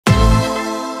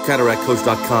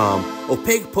CataractCoach.com.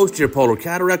 Opaque posterior polar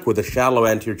cataract with a shallow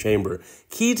anterior chamber.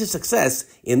 Key to success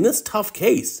in this tough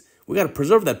case. We got to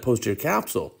preserve that posterior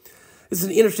capsule. This is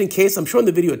an interesting case. I'm showing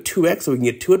the video at 2x so we can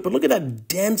get to it, but look at that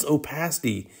dense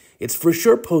opacity. It's for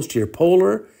sure posterior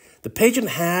polar. The patient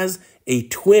has a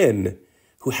twin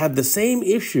who had the same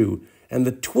issue, and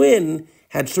the twin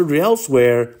had surgery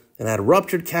elsewhere and had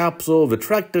ruptured capsule,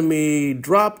 vitrectomy,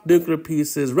 dropped nuclear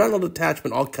pieces, retinal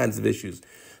detachment, all kinds of issues.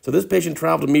 So this patient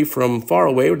traveled to me from far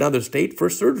away, another state, for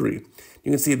surgery.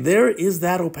 You can see there is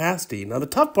that opacity. Now the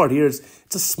tough part here is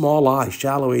it's a small eye,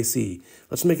 shallow AC.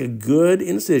 Let's make a good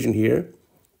incision here,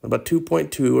 about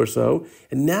 2.2 or so.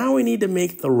 And now we need to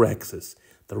make the rhexis.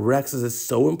 The rhexis is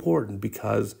so important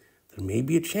because there may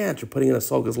be a chance you're putting in a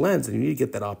sulcus lens and you need to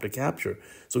get that optic capture.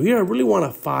 So here I really want a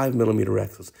 5mm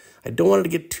rhexis. I don't want it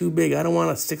to get too big. I don't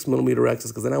want a 6mm rhexis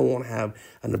because then I won't have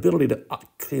an ability to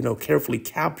carefully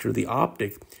capture the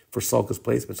optic for sulcus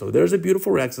placement. So there's a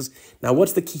beautiful rhexis. Now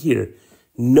what's the key here?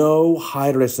 No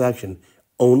hydrodissection,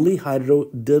 only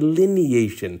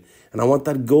hydrodelineation. And I want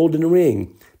that golden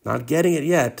ring. Not getting it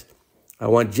yet. I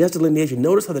want just delineation.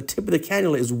 Notice how the tip of the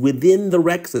cannula is within the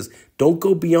rhexis. Don't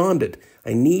go beyond it.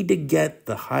 I need to get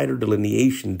the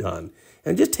hydrodelineation done.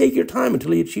 And just take your time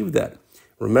until you achieve that.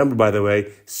 Remember, by the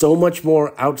way, so much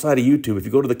more outside of YouTube. If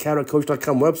you go to the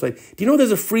CataractCoach.com website, do you know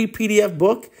there's a free PDF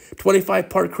book,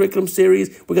 25-part curriculum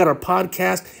series? We got our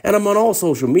podcast, and I'm on all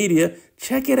social media.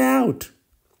 Check it out.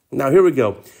 Now, here we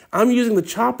go. I'm using the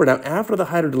chopper now. After the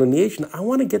hydrodelineation, I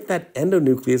want to get that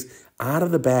endonucleus out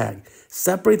of the bag.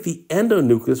 Separate the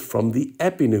endonucleus from the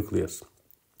epinucleus.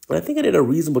 And I think I did a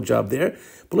reasonable job there.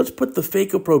 But let's put the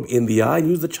phaco probe in the eye,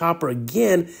 use the chopper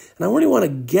again. And I really want to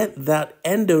get that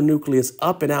endonucleus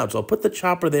up and out. So I'll put the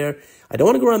chopper there. I don't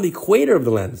want to go around the equator of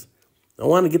the lens. I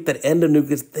want to get that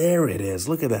endonucleus. There it is.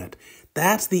 Look at that.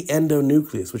 That's the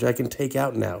endonucleus, which I can take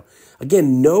out now.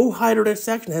 Again, no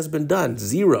hydrodissection has been done.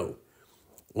 Zero.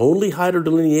 Only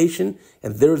hydrodelineation.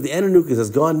 And there's the endonucleus has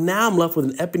gone. Now I'm left with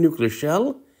an epinuclear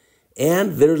shell.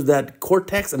 And there's that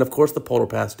cortex and, of course, the polar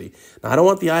opacity. Now, I don't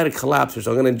want the eye to collapse here,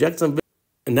 so I'm going to inject some.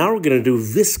 And now we're going to do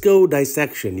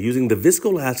viscodissection using the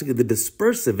viscoelastic, the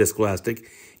dispersive viscoelastic,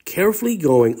 carefully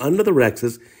going under the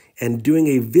rhexis and doing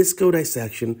a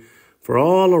viscodissection for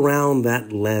all around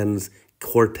that lens,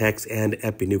 cortex, and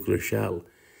epinuclear shell.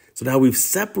 So now we've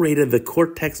separated the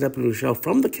cortex and epinuclear shell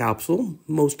from the capsule,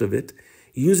 most of it,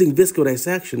 using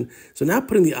viscodissection. So now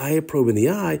putting the eye probe in the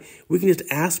eye, we can just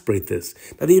aspirate this.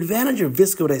 Now the advantage of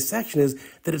viscodissection is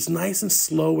that it's nice and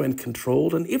slow and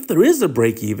controlled. And if there is a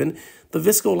break even, the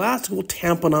viscoelastic will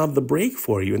tampen out the break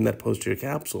for you in that posterior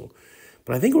capsule.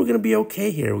 But I think we're going to be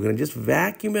okay here. We're going to just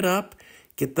vacuum it up,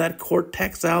 get that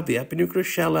cortex out, the epinuclear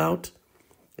shell out,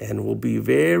 and we'll be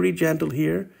very gentle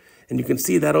here. And you can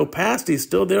see that opacity is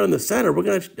still there in the center. We're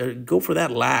going to go for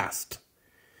that last.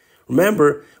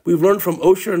 Remember, we've learned from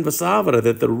Osher and Vasavara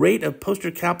that the rate of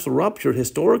posterior capsule rupture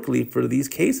historically for these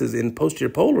cases in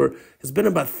posterior polar has been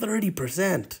about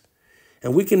 30%.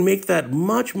 And we can make that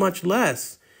much, much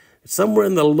less, somewhere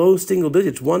in the low single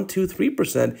digits, 1, 2,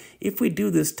 3%, if we do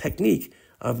this technique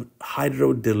of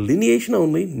hydrodelineation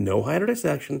only, no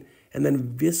hydrodissection, and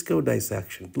then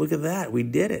viscodissection. Look at that, we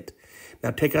did it.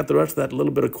 Now take out the rest of that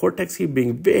little bit of cortex here,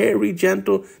 being very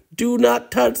gentle. Do not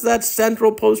touch that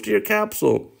central posterior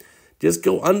capsule. Just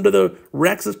go under the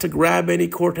rhexis to grab any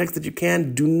cortex that you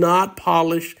can. Do not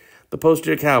polish the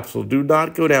posterior capsule. Do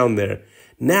not go down there.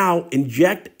 Now,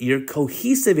 inject your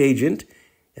cohesive agent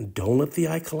and don't let the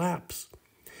eye collapse.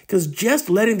 Because just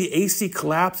letting the AC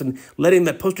collapse and letting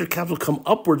that posterior capsule come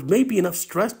upwards may be enough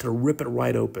stress to rip it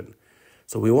right open.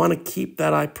 So we want to keep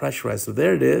that eye pressurized. So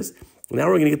there it is. Now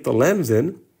we're going to get the lens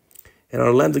in. And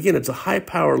our lens, again, it's a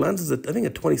high-power lens. It's, I think,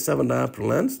 a 27 diopter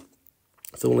lens.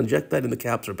 So we'll inject that in the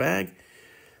capsular bag.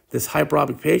 This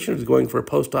hyperopic patient is going for a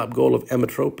post-op goal of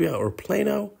emetropia or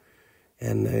plano.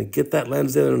 And get that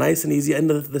lens in nice and easy. And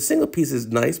the single piece is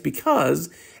nice because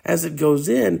as it goes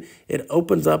in, it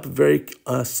opens up very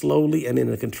slowly and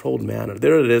in a controlled manner.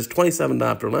 There it is, 27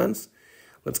 diopter lens.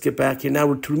 Let's get back here.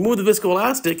 Now to remove the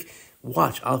viscoelastic,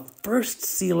 watch. I'll first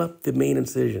seal up the main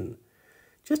incision.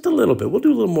 Just a little bit. We'll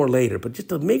do a little more later, but just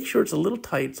to make sure it's a little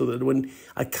tight so that when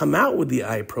I come out with the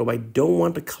eye probe, I don't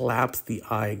want to collapse the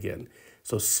eye again.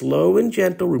 So slow and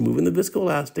gentle, removing the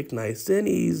viscoelastic, nice and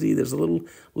easy. There's a little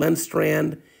lens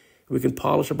strand. We can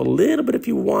polish up a little bit if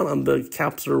you want on the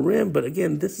capsular rim, but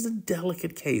again, this is a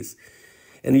delicate case.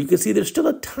 And you can see there's still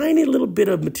a tiny little bit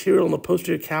of material on the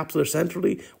posterior capsular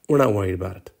centrally. We're not worried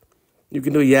about it. You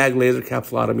can do a YAG laser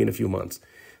capsulotomy in a few months.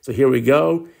 So here we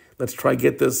go. Let's try to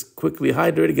get this quickly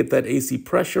hydrated, get that AC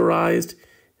pressurized.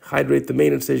 Hydrate the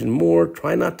main incision more.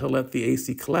 Try not to let the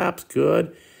AC collapse.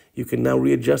 Good. You can now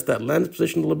readjust that lens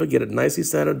position a little bit, get it nicely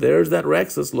centered. There's that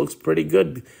rhexis. Looks pretty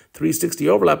good. 360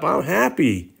 overlap. I'm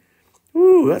happy.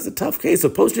 Ooh, that's a tough case. So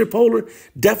posterior polar,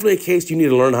 definitely a case you need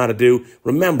to learn how to do.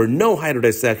 Remember, no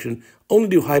hydrodissection. Only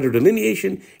do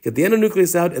hydrodelineation, get the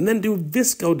endonucleus out, and then do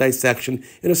viscodissection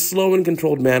in a slow and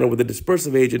controlled manner with a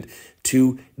dispersive agent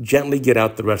to gently get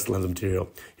out the rest of the lens material.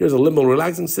 Here's a limbal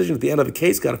relaxing incision at the end of the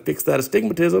case. Got to fix that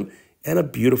astigmatism and a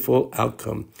beautiful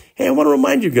outcome. Hey, I want to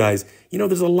remind you guys,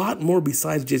 there's a lot more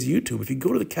besides just YouTube. If you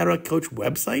go to the Cataract Coach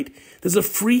website, there's a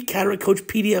free Cataract Coach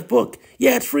PDF book.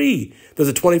 Yeah, it's free. There's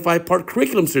a 25-part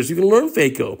curriculum series so you can learn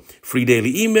phaco, free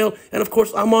daily email, and of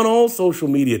course, I'm on all social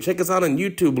media. Check us out on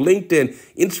YouTube, LinkedIn,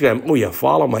 Instagram. Oh yeah,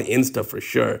 follow my Insta for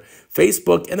sure.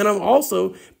 Facebook, and then I'm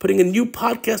also putting a new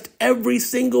podcast every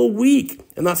single week,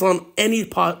 and that's on any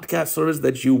podcast service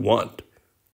that you want.